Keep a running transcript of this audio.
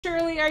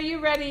Shirley, are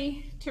you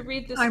ready to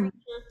read the I'm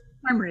scripture?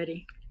 I'm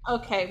ready.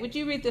 Okay, would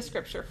you read the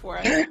scripture for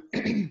us?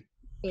 Okay,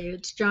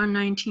 it's John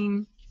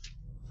 19,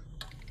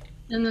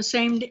 then the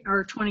same day,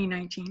 or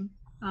 2019.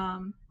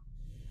 Um,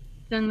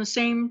 then the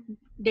same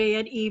day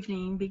at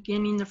evening,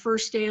 beginning the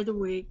first day of the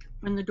week,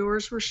 when the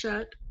doors were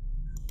shut,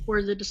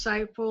 where the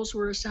disciples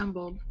were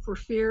assembled for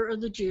fear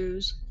of the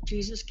Jews,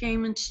 Jesus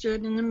came and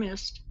stood in the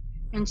midst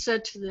and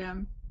said to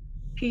them,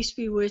 "Peace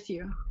be with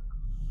you."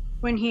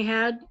 When he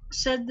had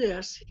said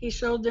this, he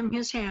showed them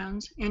his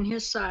hands and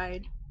his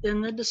side. Then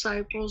the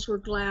disciples were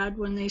glad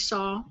when they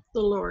saw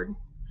the Lord.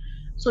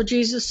 So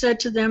Jesus said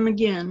to them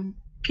again,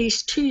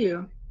 "Peace to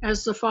you.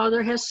 As the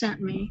Father has sent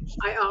me,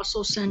 I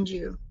also send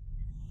you."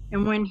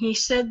 And when he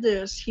said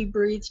this, he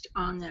breathed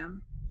on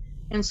them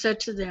and said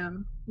to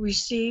them,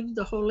 "Receive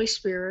the Holy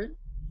Spirit.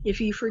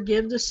 If you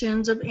forgive the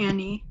sins of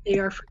any, they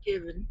are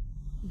forgiven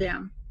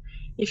them.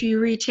 If you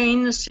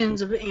retain the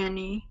sins of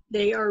any,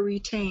 they are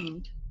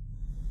retained."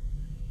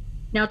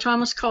 Now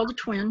Thomas, called the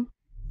twin,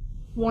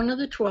 one of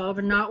the 12,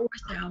 and not with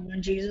them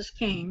when Jesus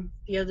came.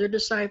 The other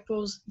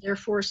disciples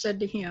therefore said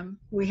to him,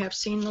 "We have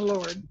seen the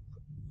Lord."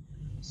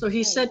 So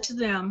he said to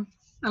them,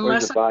 Where's the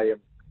unless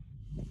volume?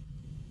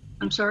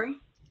 I'm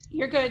sorry?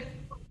 You're good.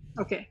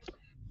 Okay.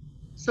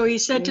 So he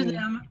said to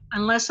them,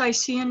 "Unless I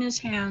see in his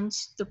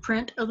hands the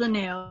print of the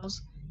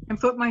nails, and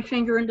put my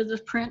finger into the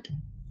print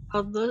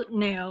of the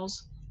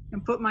nails,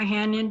 and put my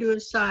hand into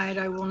his side,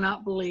 I will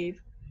not believe."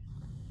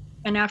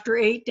 And after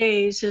 8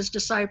 days, his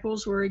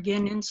disciples were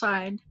again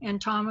inside,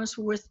 and Thomas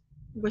with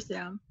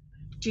them.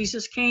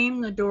 Jesus came,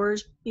 the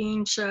doors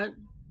being shut,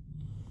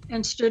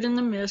 and stood in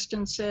the midst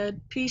and said,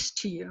 "Peace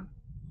to you."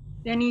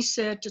 Then he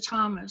said to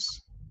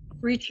Thomas,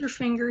 "Reach your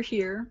finger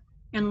here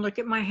and look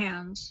at my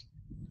hands.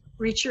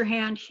 Reach your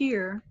hand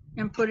here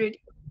and put it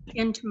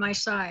into my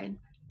side.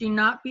 Do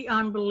not be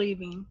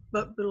unbelieving,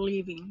 but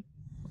believing."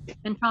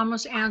 And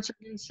Thomas answered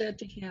and said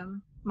to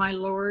him, "My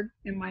Lord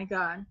and my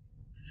God."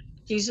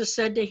 Jesus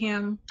said to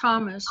him,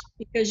 "Thomas,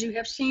 because you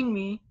have seen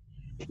me,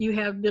 you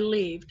have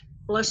believed.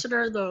 Blessed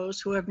are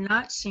those who have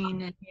not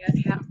seen and yet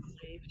have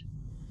believed."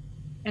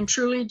 And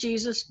truly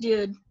Jesus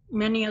did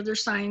many other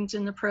signs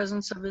in the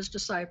presence of his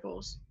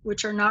disciples,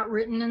 which are not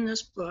written in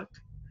this book,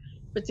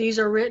 but these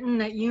are written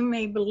that you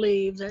may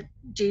believe that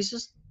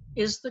Jesus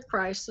is the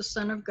Christ, the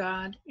Son of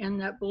God, and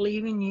that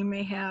believing you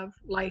may have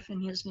life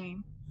in his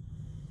name.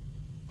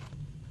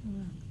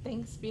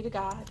 Thanks be to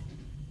God.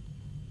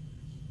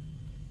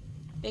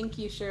 Thank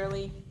you,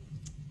 Shirley.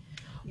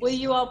 Will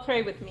you all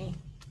pray with me?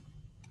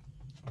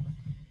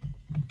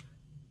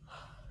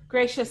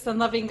 Gracious and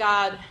loving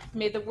God,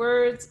 may the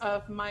words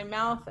of my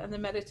mouth and the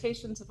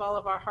meditations of all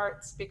of our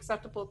hearts be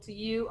acceptable to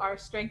you, our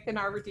strength and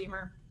our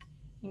Redeemer.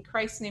 In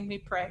Christ's name we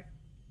pray.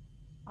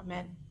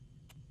 Amen.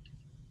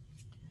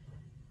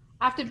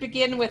 I have to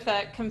begin with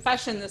a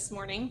confession this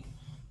morning.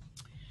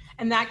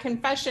 And that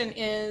confession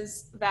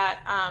is that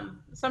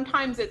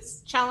sometimes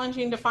it's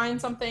challenging to find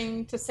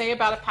something to say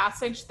about a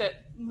passage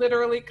that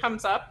literally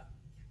comes up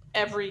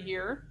every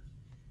year.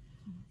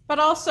 But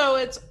also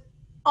it's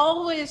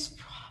always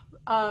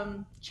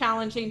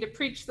challenging to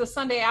preach the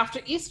Sunday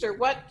after Easter.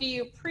 What do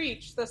you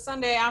preach the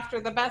Sunday after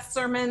the best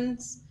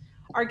sermons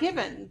are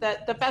given?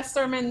 That the best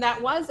sermon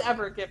that was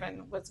ever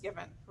given was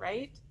given,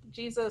 right?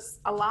 Jesus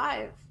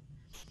alive.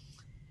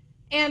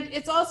 And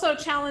it's also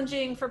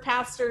challenging for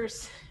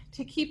pastors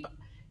to keep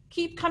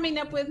coming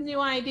up with new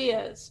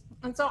ideas.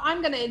 And so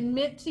I'm going to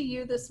admit to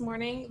you this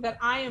morning that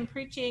I am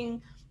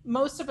preaching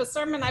most of a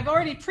sermon I've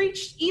already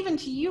preached even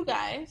to you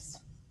guys.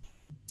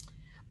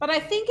 But I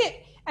think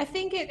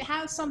it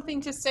has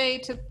something to say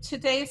to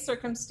today's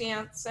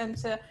circumstance and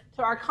to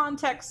our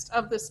context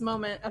of this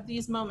moment, of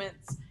these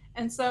moments.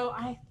 And so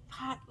I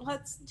thought,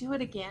 let's do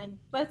it again.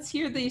 Let's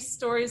hear these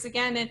stories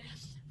again and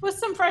with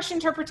some fresh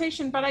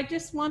interpretation. But I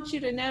just want you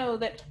to know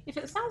that if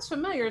it sounds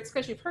familiar, it's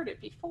because you've heard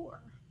it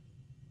before.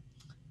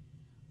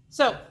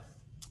 So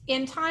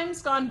in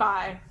times gone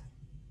by,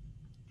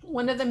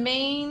 one of the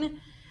main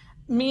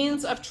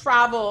means of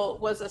travel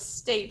was a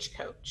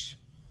stagecoach.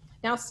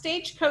 Now,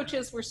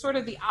 stagecoaches were sort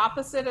of the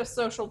opposite of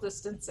social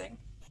distancing,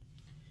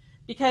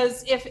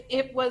 because if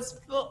it was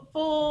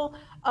full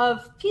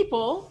of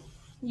people,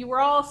 you were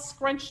all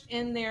scrunched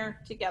in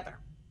there together.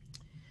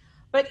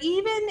 But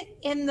even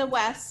in the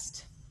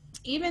West,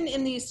 even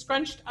in these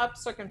scrunched up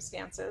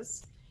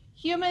circumstances,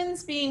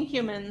 humans being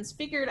humans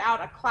figured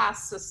out a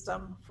class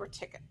system for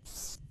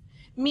tickets,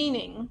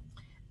 meaning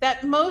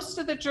that most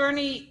of the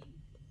journey,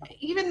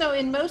 even though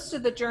in most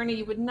of the journey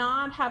you would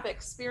not have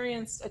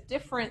experienced a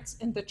difference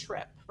in the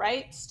trip,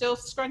 right? Still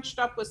scrunched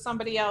up with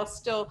somebody else,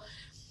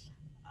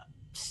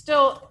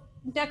 still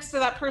next to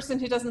that person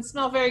who doesn't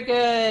smell very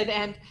good,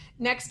 and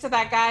next to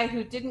that guy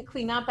who didn't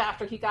clean up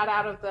after he got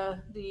out of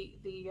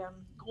the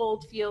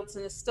gold fields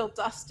and is still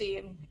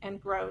dusty and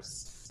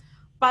gross.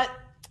 But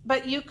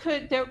you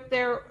could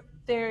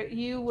there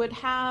you would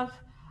have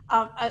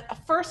a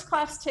first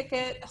class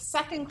ticket, a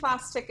second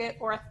class ticket,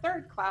 or a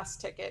third class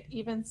ticket,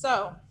 even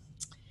so.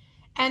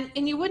 And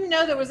you wouldn't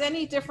know there was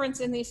any difference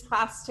in these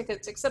class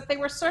tickets, except they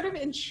were sort of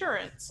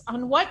insurance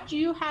on what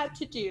you had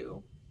to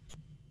do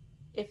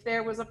if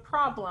there was a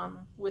problem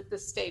with the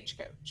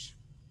stagecoach.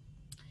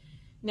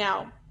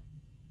 Now,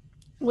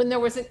 when there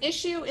was an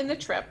issue in the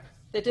trip,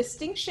 the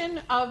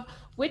distinction of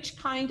which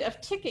kind of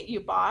ticket you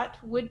bought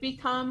would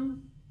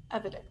become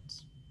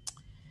evident.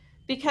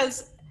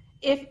 Because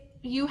if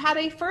you had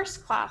a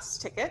first class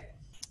ticket,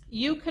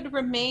 you could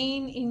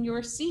remain in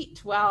your seat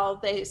while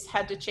they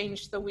had to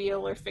change the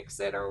wheel or fix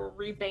it or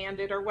reband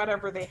it or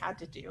whatever they had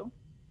to do.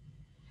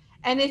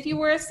 And if you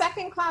were a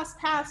second class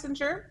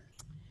passenger,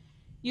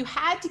 you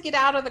had to get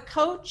out of the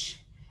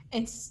coach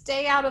and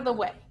stay out of the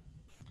way.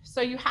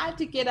 So you had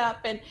to get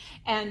up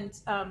and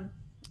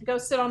go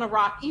sit on a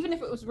rock, even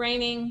if it was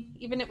raining,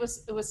 even if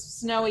it was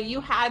snowy. You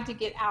had to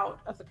get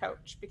out of the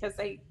coach because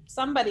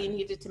somebody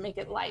needed to make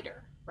it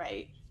lighter,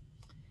 right?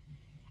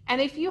 And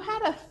if you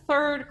had a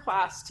third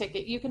class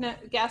ticket, you can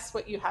guess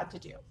what you had to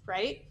do,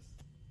 right?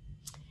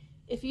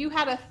 If you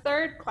had a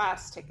third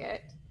class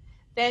ticket,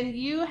 then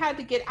you had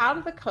to get out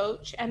of the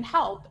coach and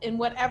help in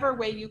whatever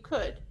way you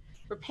could.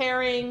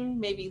 Repairing,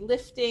 maybe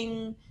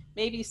lifting,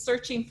 maybe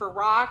searching for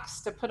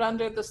rocks to put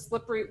under the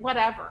slippery,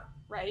 whatever,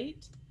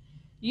 right?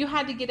 You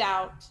had to get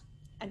out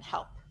and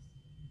help.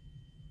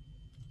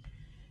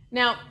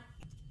 Now,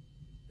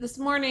 this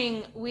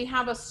morning we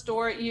have a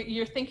story.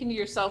 You're thinking to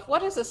yourself,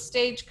 what does a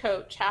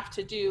stagecoach have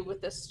to do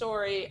with the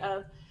story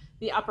of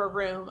the upper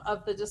room,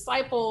 of the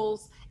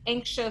disciples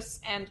anxious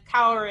and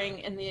cowering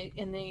in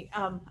the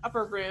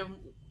upper room,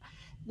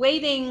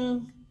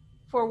 waiting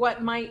for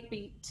what might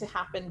be to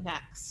happen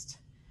next?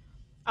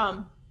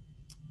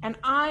 And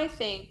I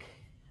think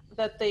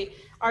that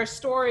our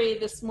story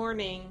this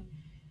morning,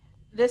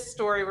 this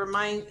story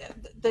reminds,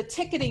 the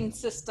ticketing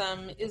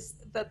system is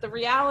that the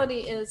reality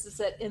is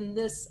that in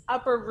this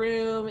upper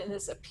room, in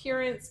this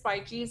appearance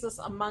by Jesus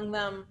among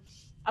them,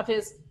 of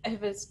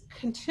his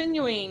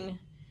continuing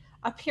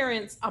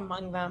appearance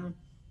among them,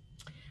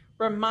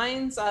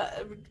 reminds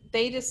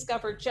they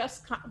discover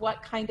just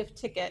what kind of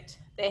ticket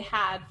they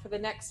had for the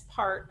next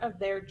part of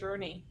their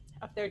journey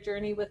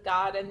with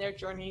God and their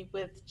journey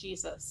with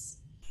Jesus.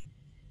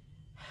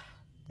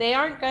 They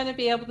aren't going to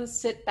be able to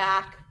sit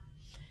back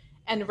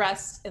and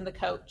rest in the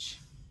coach.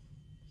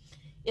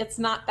 It's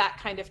not that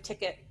kind of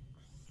ticket.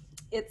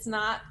 It's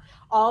not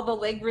all the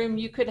legroom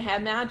you could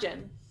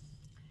imagine.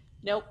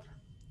 Nope,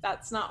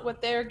 that's not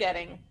what they're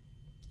getting.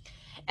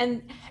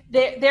 And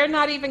they're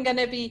not even going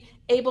to be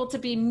able to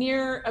be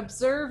mere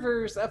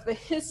observers of the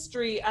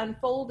history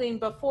unfolding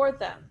before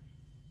them.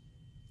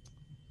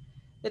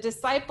 The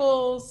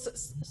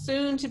disciples,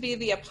 soon to be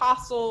the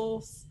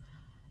apostles,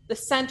 the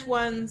sent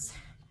ones,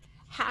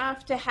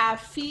 have to have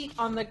feet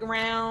on the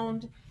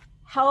ground,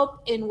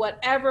 help in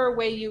whatever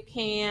way you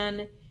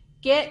can,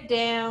 get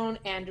down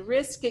and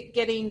risk it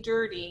getting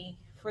dirty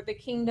for the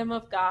kingdom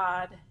of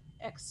God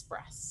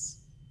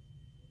express.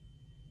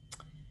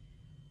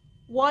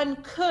 One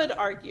could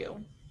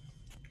argue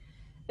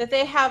that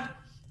they have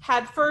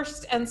had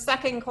first and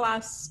second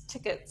class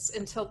tickets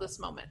until this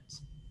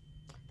moment.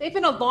 They've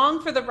been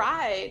along for the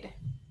ride,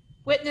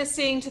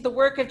 witnessing to the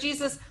work of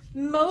Jesus,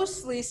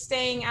 mostly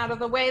staying out of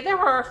the way. There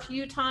are a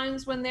few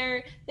times when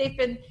they've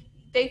been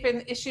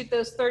issued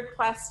those third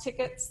class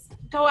tickets.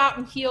 Go out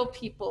and heal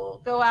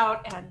people. Go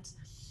out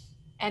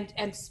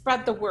and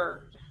spread the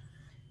word.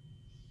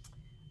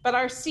 But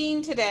our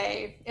scene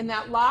today in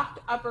that locked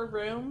upper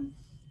room,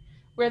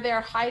 where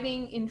they're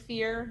hiding in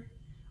fear,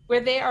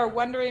 where they are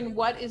wondering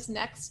what is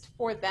next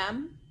for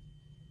them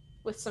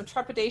with some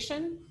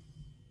trepidation,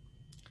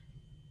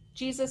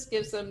 Jesus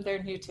gives them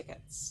their new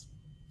tickets.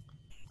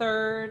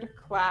 Third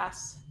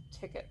class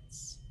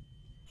tickets.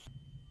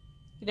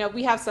 You know,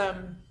 we have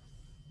some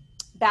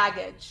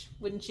baggage,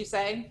 wouldn't you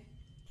say,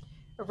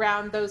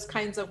 around those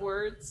kinds of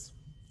words?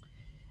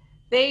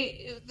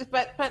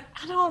 But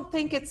I don't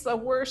think it's a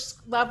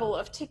worse level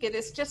of ticket.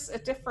 It's just a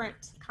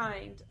different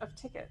kind of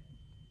ticket.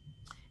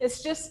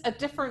 It's just a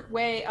different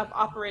way of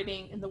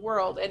operating in the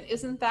world. And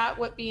isn't that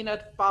what being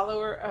a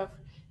follower of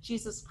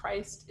Jesus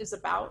Christ is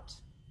about?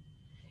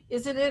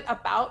 Isn't it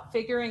about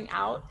figuring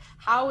out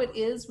how it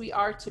is we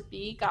are to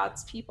be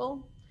God's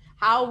people,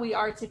 how we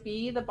are to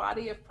be the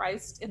body of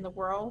Christ in the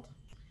world?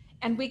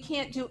 And we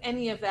can't do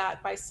any of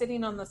that by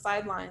sitting on the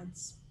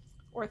sidelines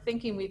or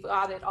thinking we've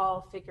got it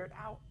all figured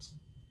out.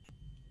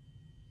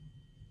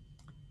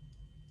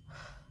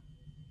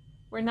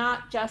 We're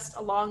not just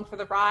along for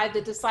the ride.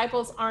 The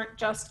disciples aren't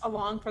just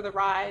along for the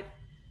ride.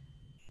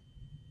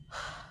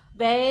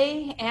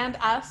 They and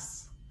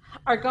us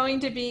are going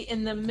to be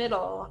in the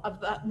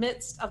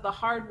midst of the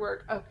hard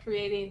work of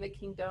creating the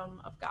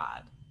kingdom of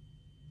God.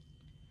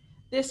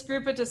 This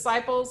group of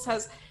disciples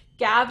has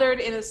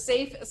gathered in as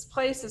safe a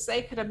place as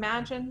they could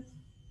imagine.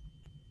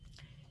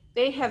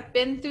 They have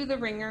been through the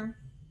ringer.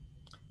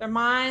 Their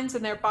minds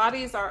and their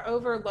bodies are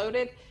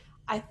overloaded.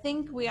 I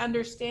think we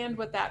understand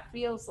what that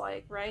feels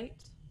like, right?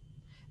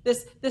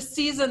 This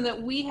season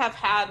that we have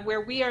had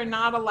where we are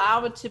not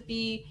allowed to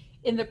be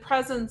in the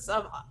presence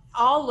of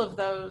all of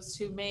those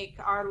who make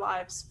our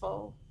lives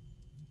full.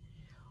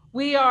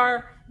 We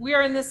are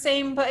in the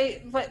same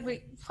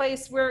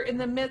place. We're in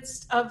the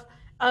midst of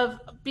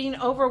being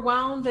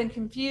overwhelmed and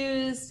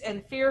confused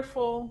and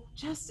fearful,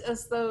 just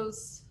as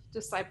those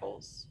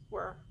disciples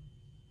were.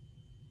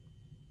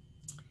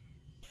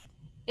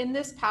 In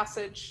this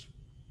passage,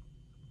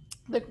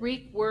 the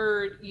Greek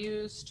word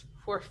used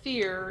for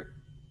fear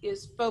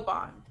is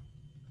phobon.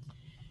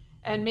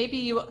 And maybe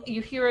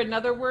you hear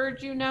another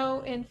word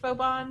in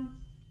phobon,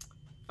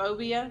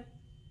 phobia.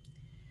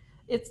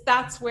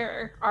 That's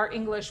where our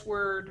English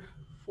word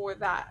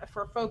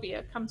for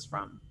phobia comes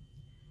from.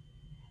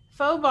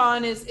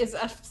 Phobon is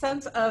a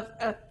sense of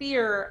a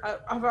fear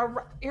of an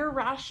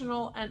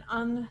irrational and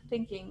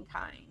unthinking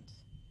kind.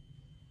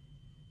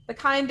 The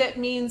kind that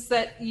means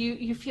that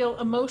you feel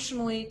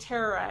emotionally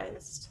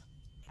terrorized,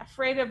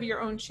 afraid of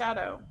your own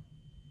shadow,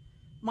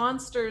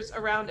 monsters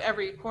around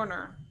every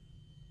corner,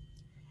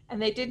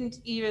 and they didn't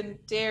even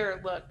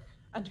dare look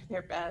under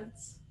their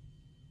beds.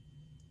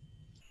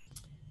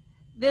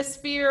 This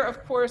fear,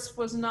 of course,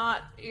 was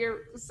not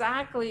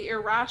exactly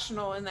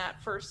irrational in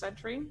that first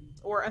century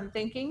or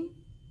unthinking.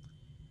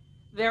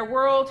 Their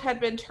world had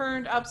been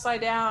turned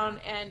upside down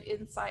and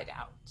inside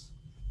out.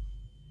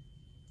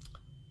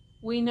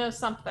 We know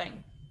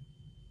something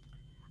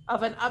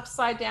of an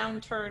upside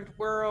down turned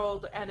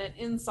world and an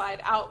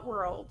inside out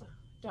world,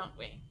 don't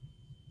we?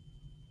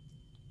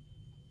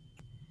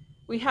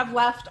 We have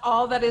left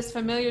all that is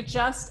familiar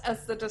just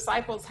as the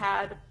disciples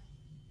had.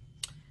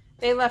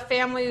 They left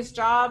families,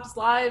 jobs,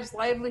 lives,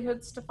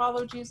 livelihoods to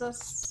follow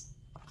Jesus.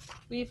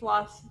 We've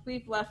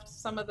left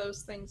some of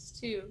those things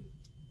too.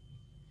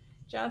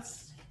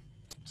 Just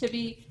to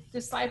be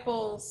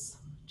disciples,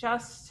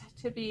 just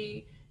to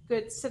be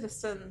good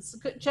citizens,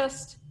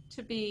 just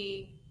to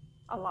be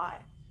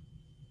alive.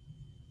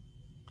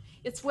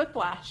 It's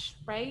whiplash,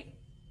 right?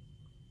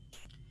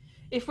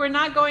 If we're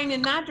not going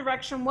in that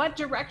direction, what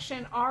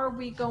direction are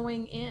we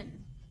going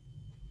in?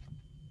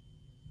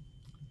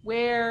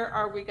 Where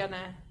are we going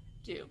to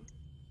do?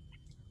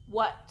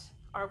 What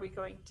are we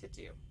going to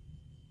do?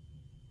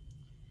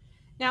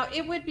 Now,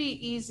 it would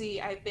be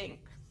easy, I think.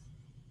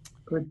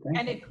 Good,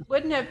 and it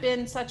wouldn't have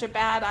been such a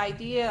bad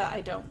idea,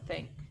 I don't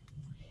think,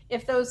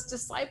 if those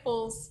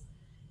disciples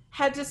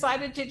had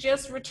decided to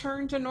just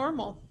return to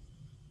normal,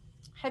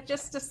 had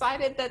just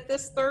decided that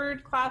this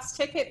third-class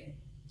ticket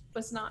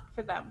was not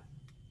for them,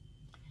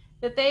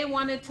 that they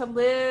wanted to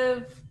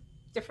live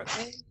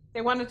differently.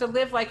 They wanted to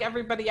live like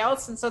everybody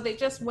else, and so they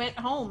just went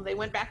home. They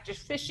went back to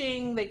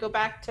fishing. They go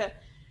back to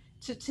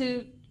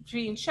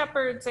being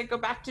shepherds. They go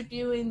back to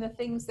doing the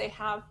things they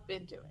had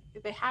been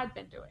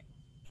doing.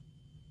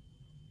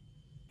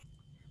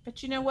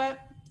 But you know what?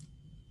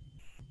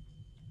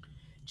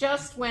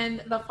 Just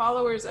when the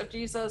followers of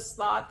Jesus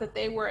thought that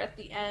they were at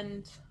the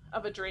end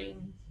of a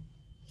dream,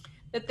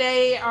 that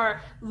they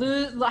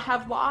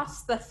have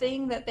lost the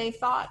thing that they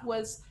thought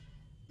was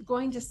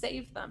going to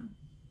save them,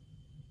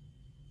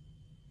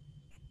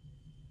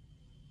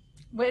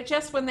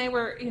 just when they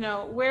were,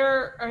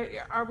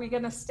 where are we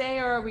going to stay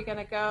or are we going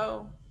to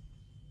go?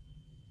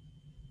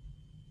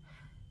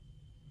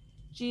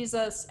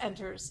 Jesus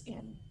enters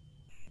in.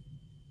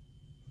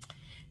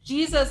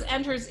 Jesus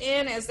enters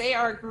in as they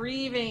are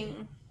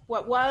grieving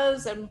what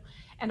was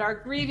and are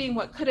grieving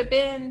what could have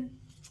been,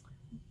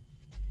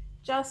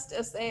 just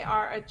as they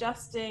are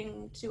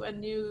adjusting to a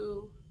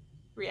new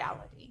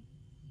reality.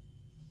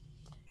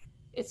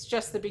 It's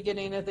just the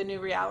beginning of the new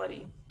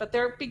reality, but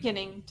they're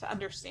beginning to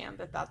understand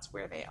that that's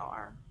where they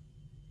are.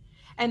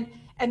 And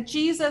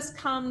Jesus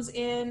comes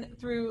in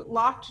through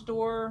locked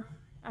door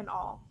and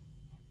all,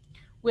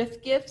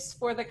 with gifts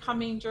for the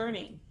coming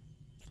journey,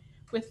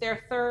 with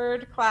their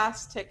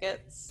third-class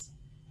tickets,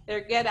 their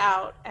get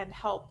out and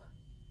help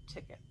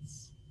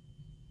tickets.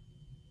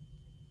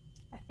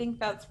 I think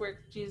that's where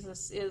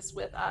Jesus is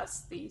with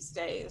us these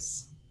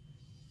days.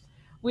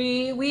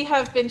 We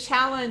have been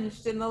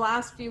challenged in the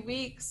last few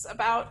weeks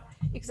about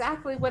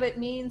exactly what it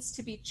means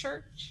to be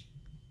church,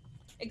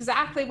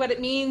 exactly what it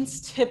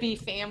means to be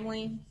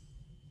family,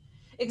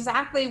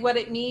 exactly what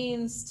it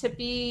means to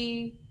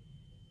be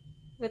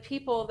the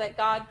people that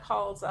God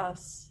calls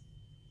us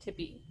to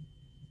be.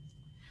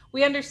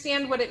 We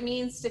understand what it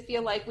means to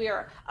feel like we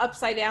are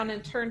upside down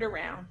and turned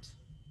around.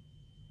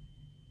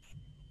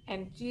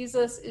 And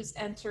Jesus is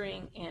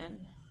entering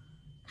in,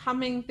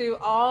 coming through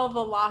all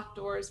the locked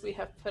doors we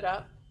have put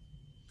up,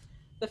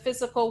 the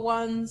physical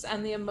ones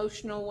and the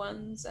emotional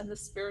ones and the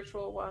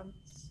spiritual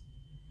ones.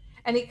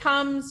 And he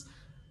comes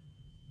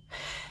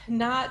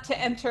not to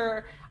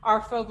enter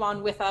our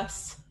phobon with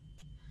us,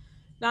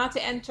 not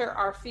to enter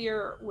our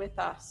fear with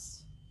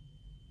us,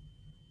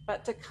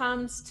 but to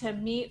come to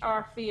meet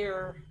our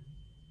fear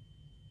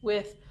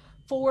with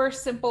 4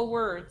 simple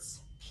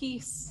words: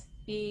 peace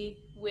be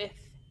with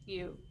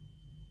you.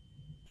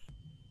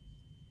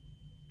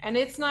 And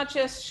it's not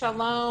just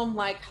shalom,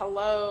 like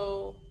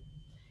hello,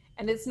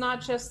 and it's not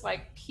just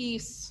like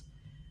peace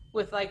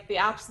with like the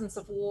absence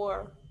of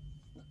war.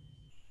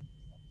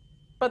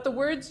 But the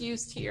words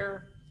used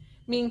here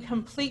mean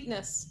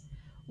completeness,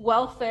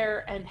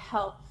 welfare, and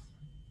health,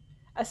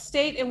 a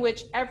state in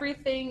which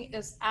everything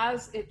is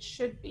as it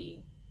should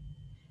be,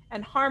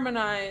 and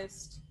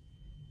harmonized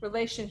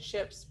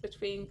relationships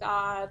between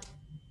God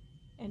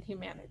and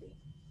humanity.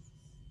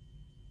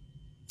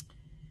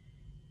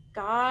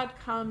 God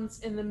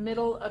comes in the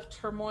middle of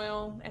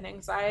turmoil and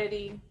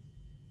anxiety,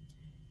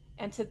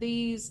 and to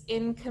these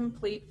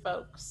incomplete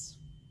folks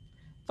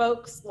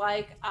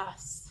like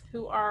us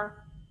who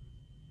are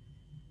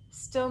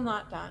still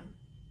not done,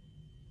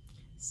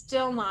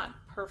 still not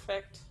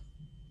perfect,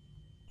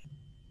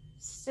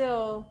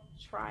 still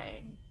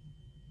trying.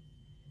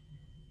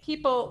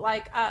 People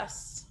like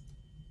us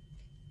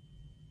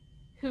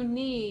who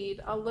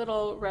need a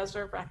little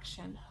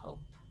resurrection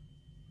hope.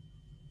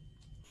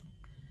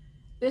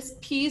 This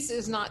peace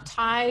is not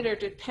tied or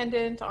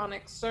dependent on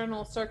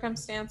external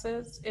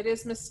circumstances. It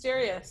is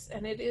mysterious,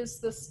 and it is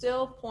the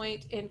still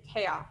point in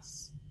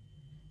chaos.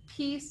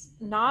 Peace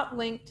not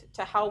linked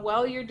to how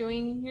well you're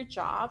doing your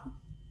job,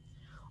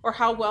 or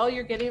how well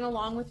you're getting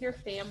along with your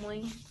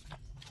family,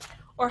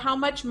 or how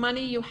much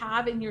money you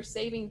have in your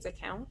savings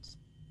account,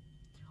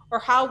 or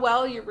how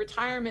well your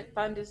retirement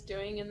fund is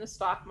doing in the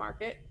stock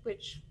market,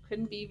 which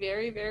can be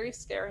very, very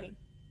scary.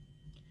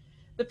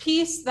 The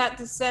peace that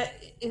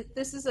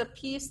this is a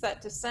peace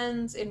that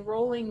descends in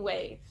rolling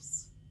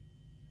waves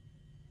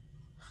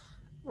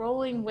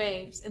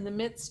in the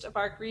midst of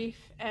our grief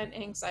and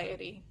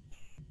anxiety.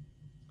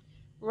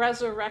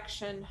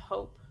 Resurrection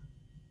hope.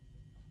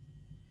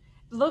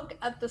 Look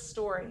at the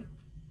story.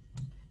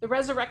 The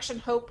resurrection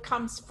hope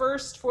comes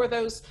first for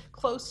those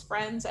close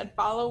friends and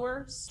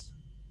followers,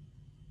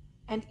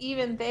 and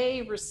even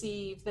they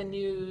receive the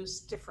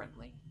news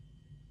differently.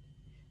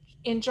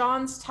 In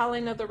John's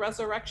telling of the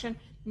resurrection,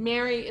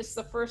 Mary is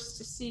the first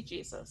to see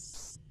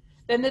Jesus.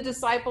 Then the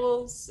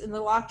disciples in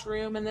the locked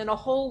room, and then a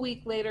whole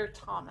week later,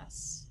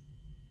 Thomas.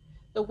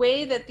 The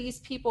way that these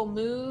people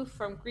move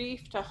from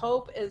grief to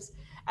hope is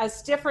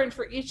as different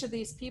for each of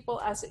these people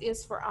as it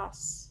is for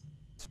us.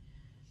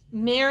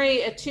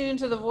 Mary, attuned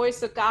to the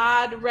voice of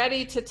God,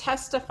 ready to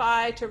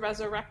testify to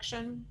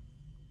resurrection.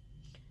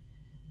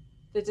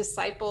 The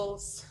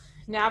disciples,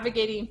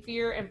 navigating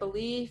fear and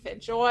belief and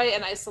joy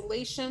and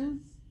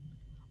isolation,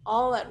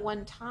 all at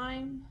one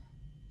time.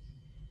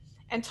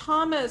 And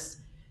Thomas,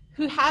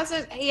 who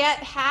hasn't yet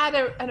had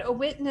a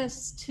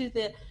witness to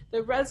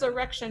the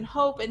resurrection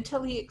hope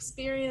until he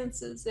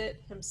experiences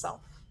it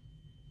himself.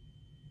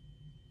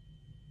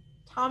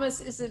 Thomas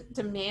isn't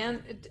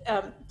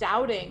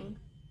doubting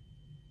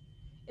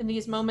in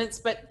these moments,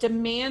 but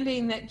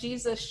demanding that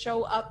Jesus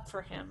show up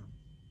for him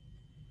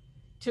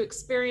to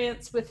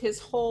experience with his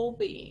whole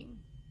being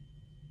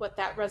what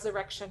that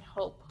resurrection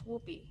hope will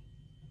be.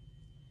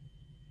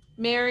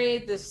 Mary,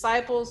 the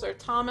disciples, or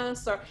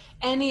Thomas, or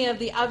any of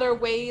the other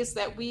ways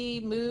that we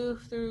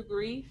move through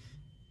grief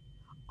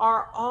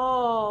are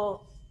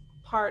all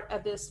part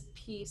of this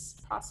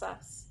peace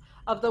process,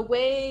 of the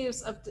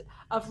waves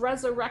of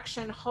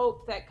resurrection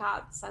hope that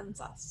God sends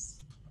us.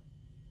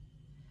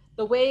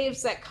 The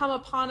waves that come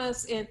upon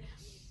us in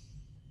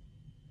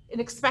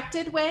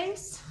expected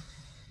ways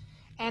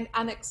and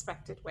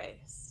unexpected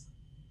ways,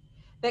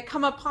 that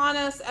come upon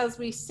us as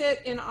we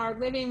sit in our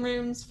living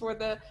rooms for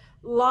the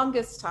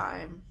longest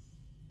time,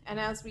 and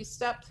as we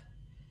step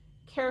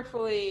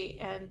carefully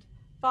and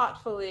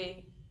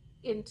thoughtfully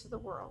into the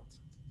world.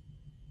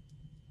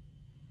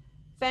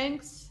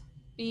 Thanks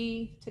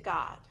be to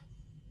God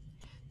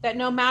that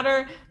no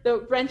matter the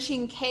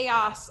wrenching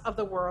chaos of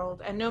the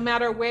world, and no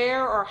matter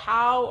where or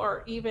how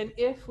or even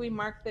if we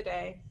mark the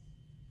day,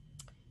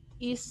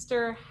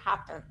 Easter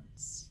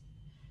happens.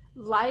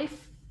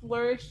 Life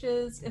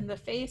flourishes in the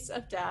face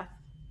of death,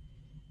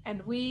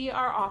 and we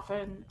are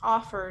often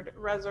offered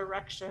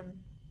resurrection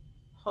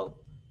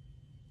hope.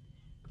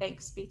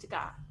 Thanks be to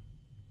God.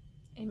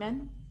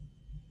 Amen.